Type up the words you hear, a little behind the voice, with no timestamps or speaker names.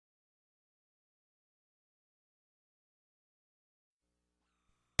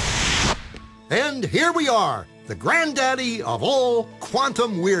And here we are, the granddaddy of all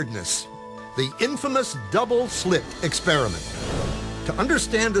quantum weirdness, the infamous double slit experiment. To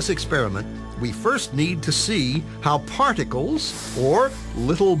understand this experiment, we first need to see how particles, or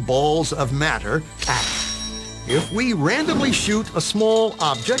little balls of matter, act. If we randomly shoot a small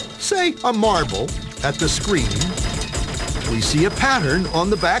object, say a marble, at the screen, we see a pattern on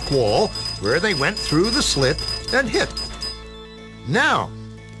the back wall where they went through the slit and hit. Now,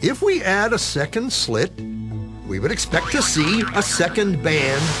 if we add a second slit, we would expect to see a second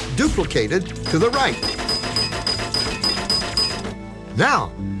band duplicated to the right.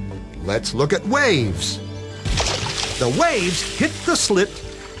 Now, let's look at waves. The waves hit the slit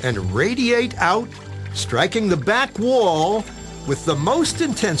and radiate out, striking the back wall with the most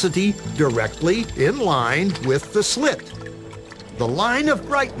intensity directly in line with the slit. The line of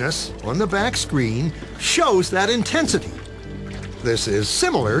brightness on the back screen shows that intensity. This is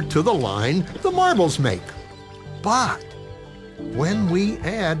similar to the line the marbles make. But when we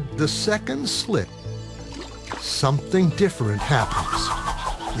add the second slit, something different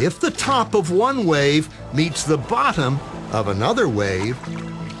happens. If the top of one wave meets the bottom of another wave,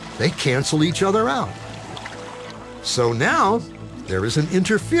 they cancel each other out. So now there is an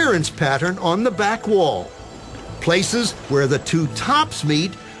interference pattern on the back wall. Places where the two tops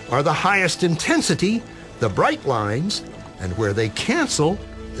meet are the highest intensity, the bright lines, and where they cancel,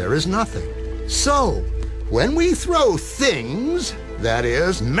 there is nothing. So, when we throw things, that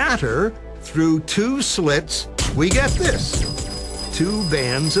is, matter, through two slits, we get this, two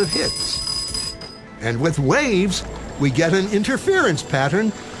bands of hits. And with waves, we get an interference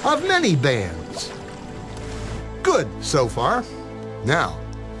pattern of many bands. Good so far. Now,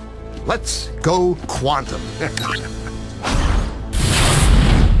 let's go quantum.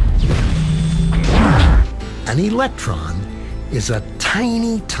 An electron is a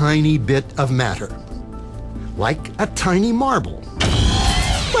tiny, tiny bit of matter, like a tiny marble.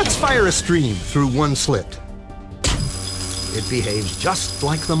 Let's fire a stream through one slit. It behaves just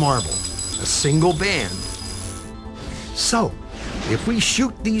like the marble, a single band. So, if we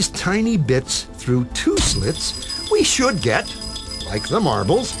shoot these tiny bits through two slits, we should get, like the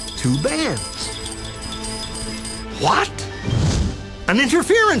marbles, two bands. What? An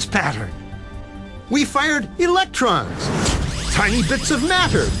interference pattern. We fired electrons, tiny bits of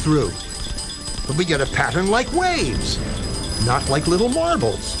matter through. But we get a pattern like waves, not like little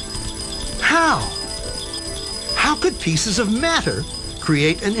marbles. How? How could pieces of matter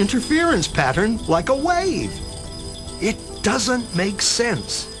create an interference pattern like a wave? It doesn't make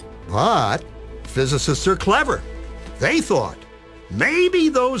sense. But physicists are clever. They thought, maybe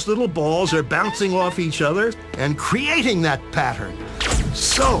those little balls are bouncing off each other and creating that pattern.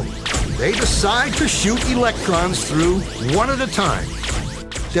 So, they decide to shoot electrons through one at a time.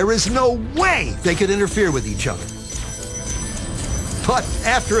 There is no way they could interfere with each other. But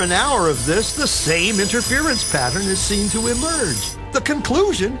after an hour of this, the same interference pattern is seen to emerge. The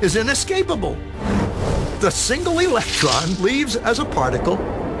conclusion is inescapable. The single electron leaves as a particle,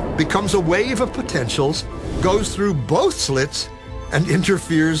 becomes a wave of potentials, goes through both slits, and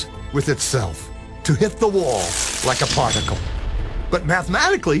interferes with itself to hit the wall like a particle. But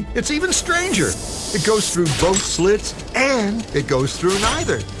mathematically, it's even stranger. It goes through both slits, and it goes through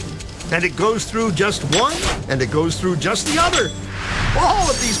neither. And it goes through just one, and it goes through just the other. All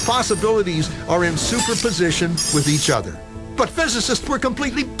of these possibilities are in superposition with each other. But physicists were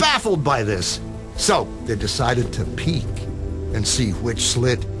completely baffled by this. So they decided to peek and see which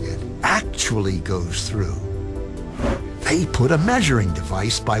slit it actually goes through. They put a measuring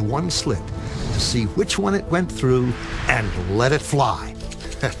device by one slit to see which one it went through and let it fly.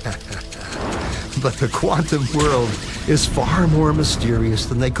 But the quantum world is far more mysterious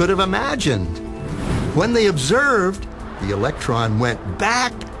than they could have imagined. When they observed, the electron went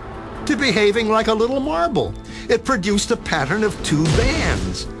back to behaving like a little marble. It produced a pattern of two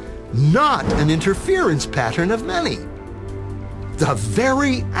bands, not an interference pattern of many. The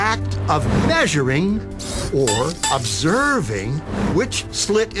very act of measuring or observing which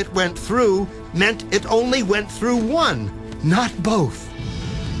slit it went through meant it only went through one, not both.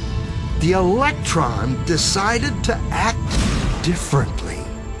 The electron decided to act differently,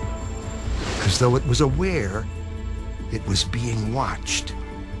 as though it was aware it was being watched.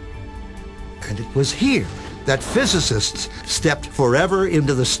 And it was here that physicists stepped forever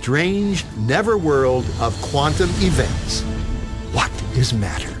into the strange, never-world of quantum events. What is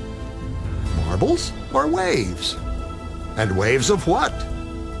matter? Marbles or waves? And waves of what?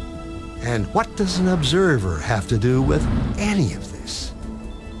 And what does an observer have to do with any of this?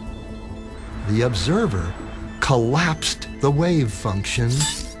 The observer collapsed the wave function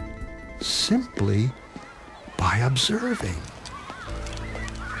simply by observing.